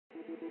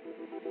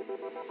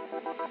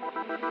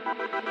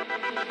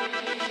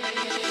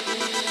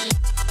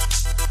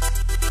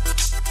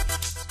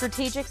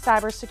Strategic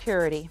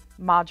Cybersecurity,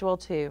 Module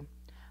 2,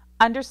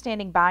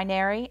 Understanding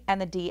Binary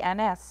and the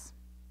DNS.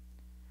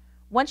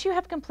 Once you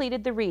have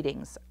completed the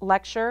readings,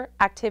 lecture,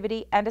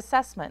 activity, and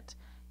assessment,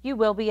 you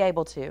will be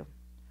able to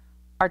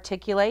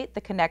articulate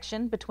the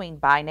connection between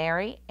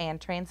binary and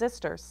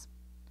transistors,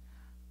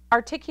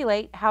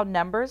 articulate how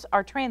numbers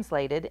are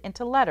translated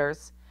into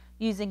letters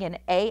using an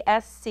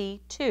ASC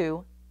II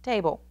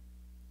table,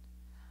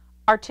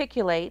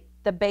 articulate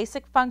the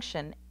basic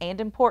function and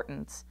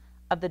importance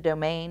of the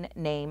domain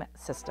name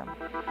system.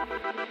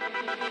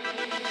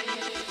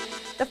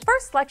 The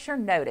first lecture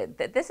noted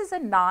that this is a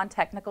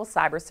non-technical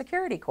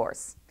cybersecurity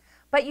course,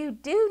 but you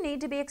do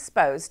need to be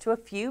exposed to a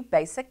few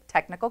basic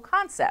technical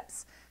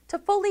concepts to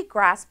fully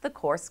grasp the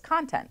course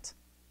content.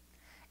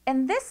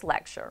 In this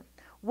lecture,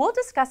 we'll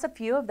discuss a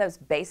few of those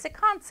basic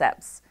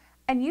concepts,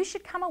 and you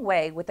should come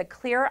away with a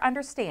clear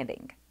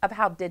understanding of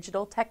how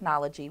digital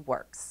technology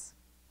works.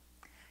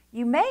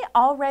 You may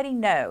already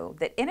know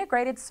that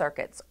integrated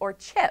circuits, or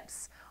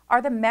chips,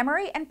 are the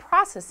memory and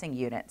processing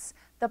units,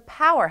 the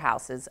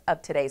powerhouses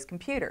of today's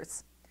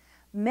computers.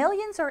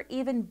 Millions or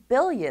even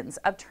billions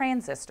of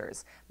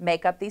transistors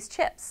make up these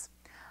chips,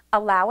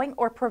 allowing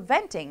or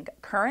preventing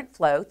current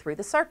flow through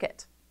the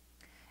circuit.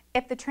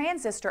 If the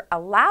transistor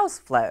allows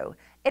flow,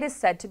 it is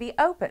said to be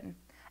open,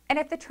 and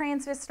if the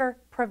transistor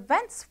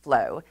prevents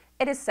flow,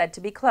 it is said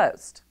to be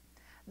closed.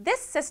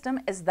 This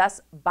system is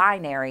thus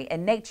binary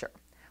in nature,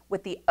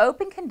 with the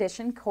open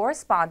condition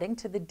corresponding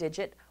to the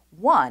digit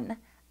 1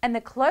 and the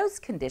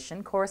closed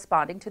condition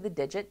corresponding to the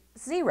digit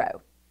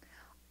 0.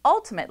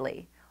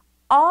 Ultimately,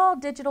 all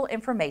digital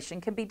information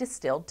can be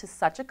distilled to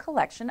such a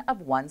collection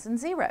of ones and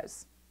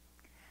zeros.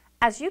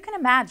 As you can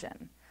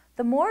imagine,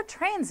 the more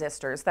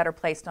transistors that are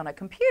placed on a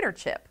computer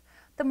chip,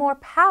 the more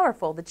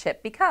powerful the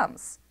chip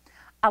becomes,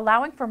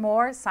 allowing for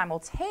more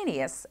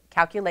simultaneous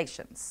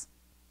calculations.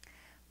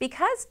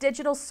 Because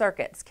digital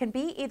circuits can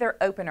be either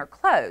open or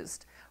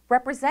closed,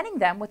 representing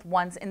them with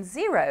ones and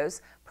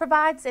zeros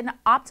provides an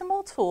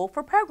optimal tool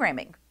for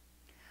programming.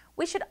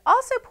 We should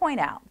also point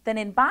out that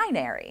in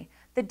binary,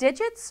 the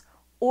digits,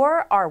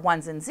 or our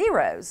ones and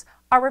zeros,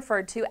 are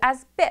referred to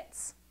as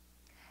bits.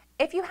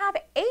 If you have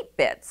 8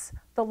 bits,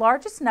 the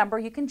largest number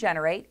you can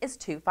generate is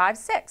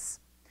 256,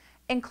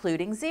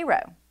 including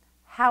 0.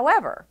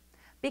 However,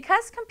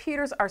 because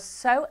computers are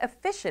so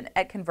efficient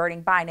at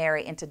converting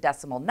binary into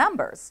decimal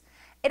numbers,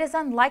 it is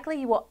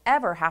unlikely you will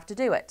ever have to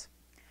do it.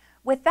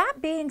 With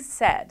that being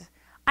said,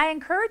 I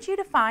encourage you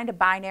to find a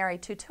binary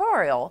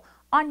tutorial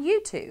on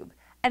YouTube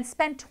and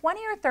spend 20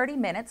 or 30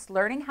 minutes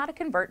learning how to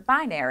convert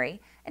binary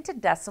into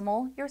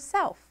decimal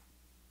yourself.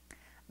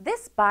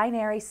 This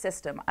binary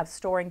system of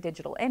storing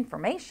digital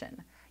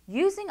information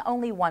using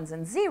only ones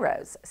and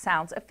zeros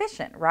sounds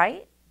efficient,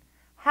 right?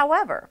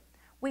 However,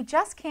 we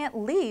just can't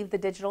leave the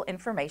digital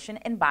information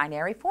in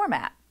binary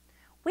format.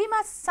 We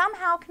must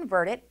somehow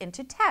convert it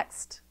into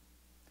text.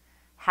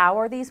 How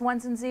are these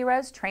ones and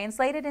zeros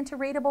translated into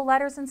readable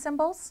letters and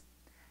symbols?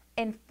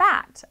 In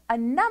fact, a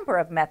number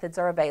of methods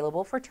are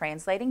available for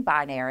translating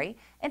binary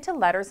into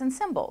letters and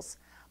symbols,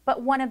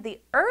 but one of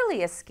the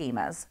earliest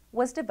schemas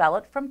was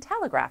developed from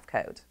telegraph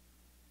code.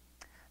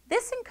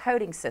 This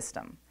encoding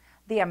system,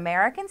 the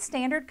American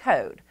Standard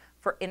Code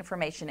for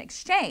Information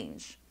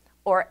Exchange,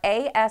 or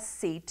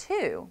ASC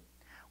II,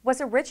 was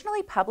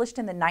originally published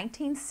in the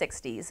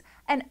 1960s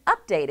and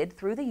updated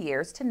through the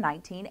years to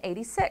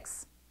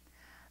 1986.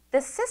 The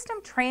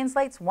system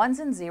translates ones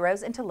and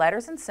zeros into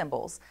letters and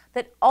symbols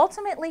that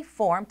ultimately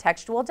form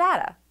textual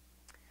data.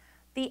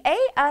 The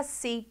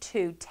ASC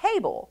II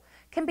table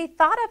can be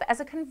thought of as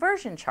a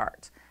conversion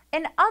chart.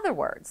 In other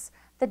words,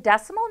 the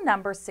decimal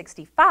number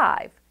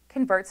 65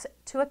 converts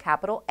to a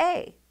capital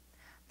A.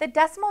 The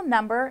decimal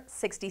number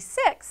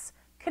 66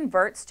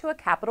 converts to a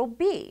capital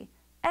B,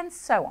 and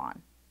so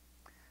on.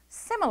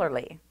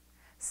 Similarly,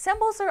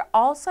 symbols are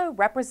also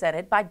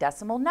represented by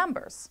decimal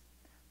numbers.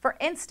 For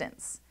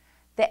instance,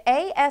 the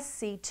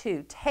ASC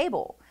II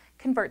table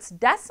converts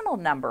decimal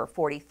number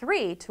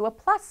 43 to a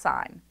plus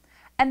sign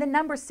and the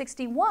number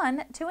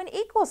 61 to an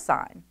equal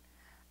sign.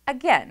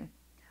 Again,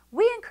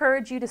 we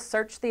encourage you to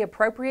search the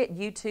appropriate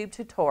YouTube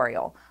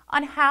tutorial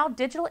on how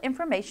digital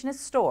information is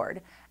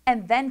stored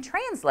and then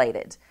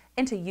translated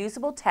into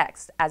usable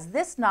text, as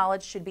this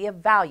knowledge should be of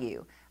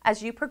value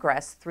as you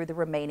progress through the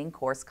remaining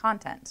course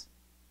content.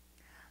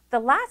 The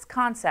last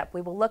concept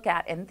we will look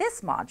at in this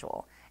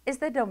module is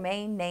the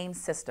domain name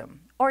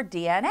system, or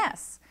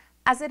DNS,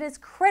 as it is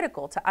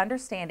critical to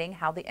understanding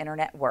how the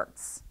internet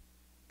works.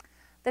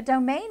 The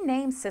domain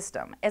name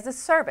system is a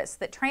service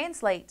that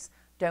translates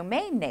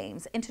domain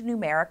names into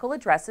numerical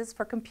addresses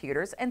for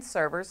computers and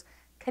servers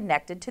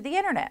connected to the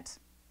internet.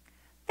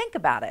 Think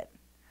about it.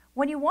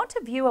 When you want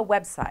to view a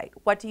website,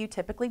 what do you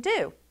typically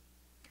do?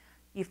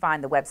 You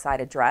find the website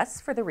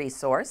address for the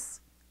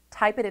resource,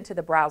 type it into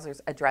the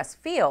browser's address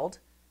field,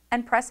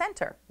 and press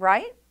enter,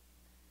 right?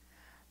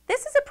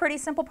 This is a pretty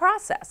simple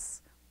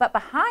process, but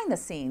behind the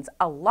scenes,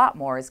 a lot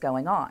more is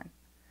going on.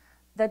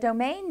 The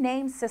domain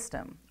name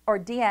system, or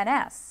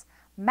DNS,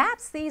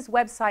 maps these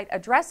website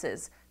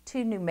addresses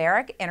to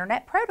numeric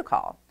Internet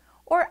Protocol,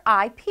 or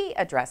IP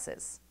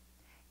addresses.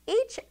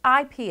 Each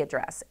IP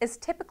address is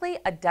typically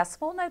a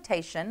decimal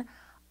notation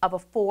of a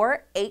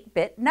 4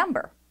 8-bit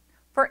number.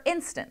 For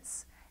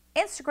instance,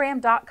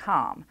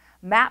 Instagram.com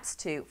maps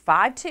to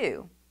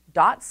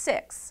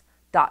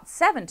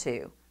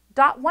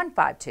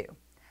 52.6.72.152,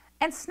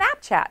 and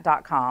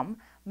Snapchat.com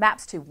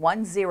maps to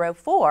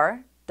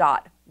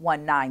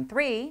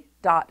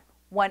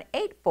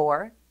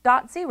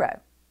 104.193.184.0.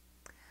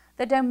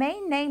 The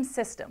domain name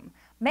system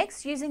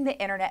makes using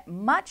the internet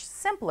much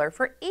simpler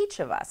for each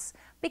of us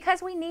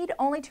because we need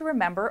only to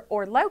remember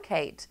or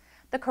locate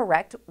the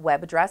correct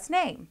web address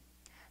name.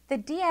 The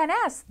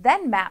DNS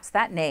then maps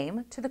that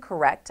name to the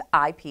correct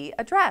IP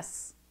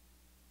address.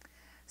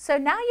 So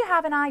now you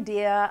have an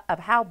idea of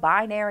how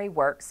binary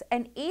works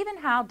and even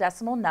how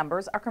decimal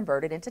numbers are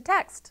converted into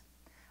text.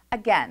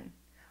 Again,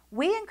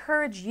 we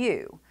encourage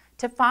you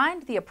to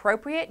find the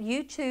appropriate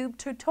YouTube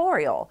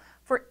tutorial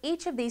for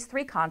each of these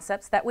three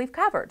concepts that we've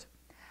covered,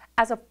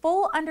 as a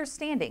full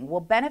understanding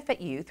will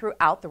benefit you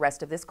throughout the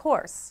rest of this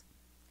course.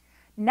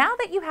 Now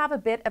that you have a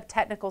bit of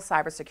technical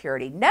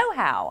cybersecurity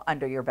know-how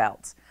under your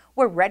belt,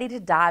 we're ready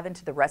to dive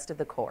into the rest of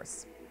the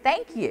course.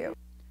 Thank you.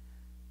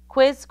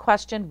 Quiz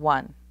question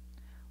 1.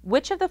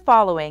 Which of the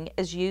following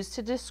is used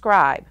to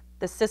describe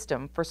the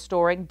system for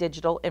storing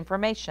digital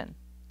information?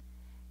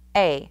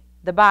 A.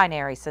 The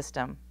binary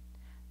system.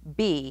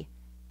 B.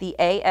 The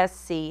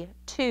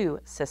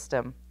ASC2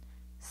 system.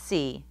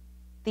 C.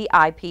 The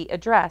IP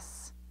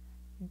address.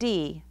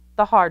 D.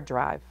 The hard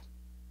drive.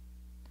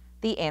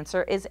 The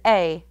answer is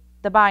A.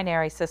 The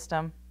binary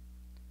system.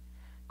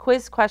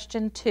 Quiz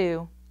question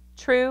 2.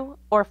 True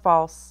or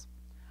false?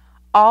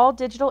 All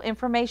digital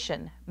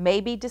information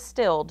may be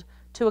distilled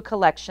to a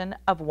collection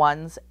of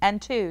ones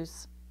and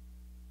twos.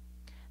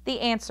 The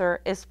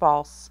answer is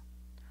false.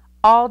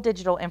 All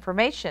digital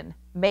information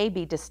may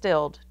be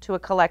distilled to a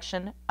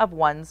collection of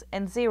ones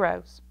and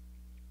zeros.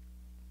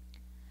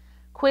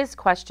 Quiz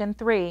question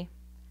 3.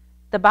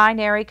 The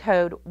binary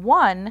code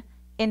 1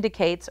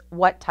 indicates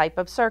what type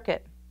of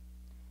circuit?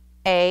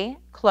 A.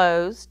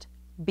 Closed.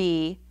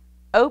 B.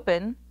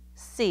 Open.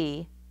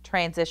 C.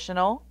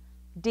 Transitional.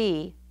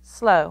 D.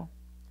 Slow.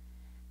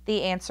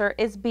 The answer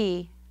is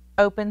B.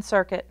 Open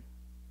circuit.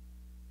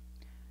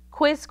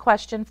 Quiz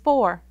question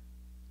 4.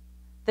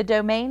 The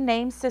domain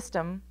name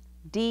system,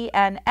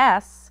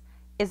 DNS,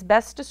 is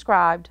best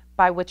described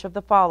by which of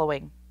the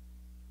following?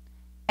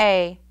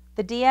 A.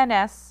 The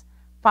DNS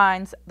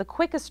finds the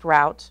quickest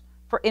route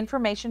for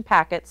information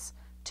packets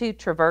to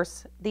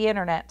traverse the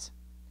internet.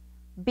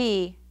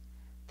 B.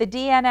 The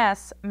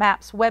DNS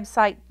maps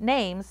website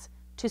names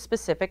to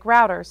specific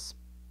routers.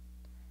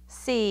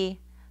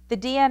 C. The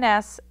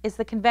DNS is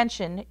the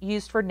convention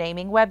used for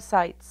naming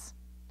websites.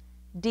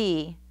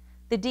 D.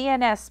 The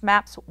DNS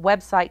maps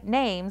website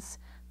names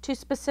to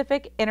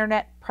specific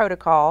Internet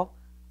Protocol,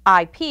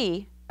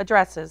 IP,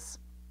 addresses.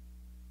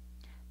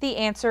 The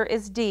answer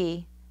is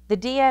D. The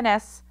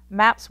DNS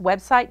maps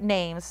website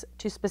names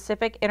to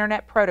specific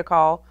Internet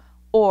Protocol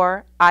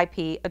or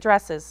IP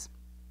addresses.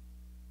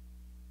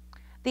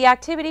 The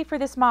activity for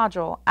this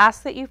module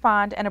asks that you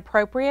find an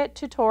appropriate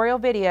tutorial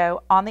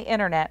video on the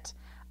internet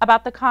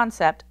about the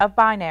concept of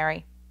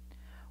binary.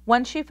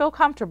 Once you feel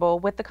comfortable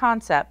with the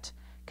concept,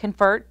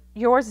 convert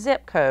your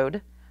zip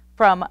code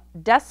from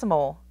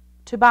decimal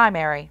to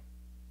binary.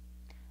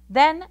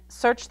 Then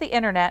search the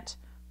internet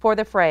for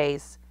the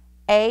phrase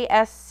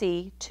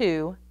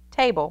ASC2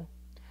 table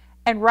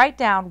and write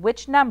down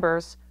which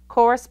numbers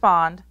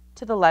correspond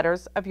to the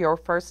letters of your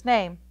first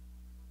name.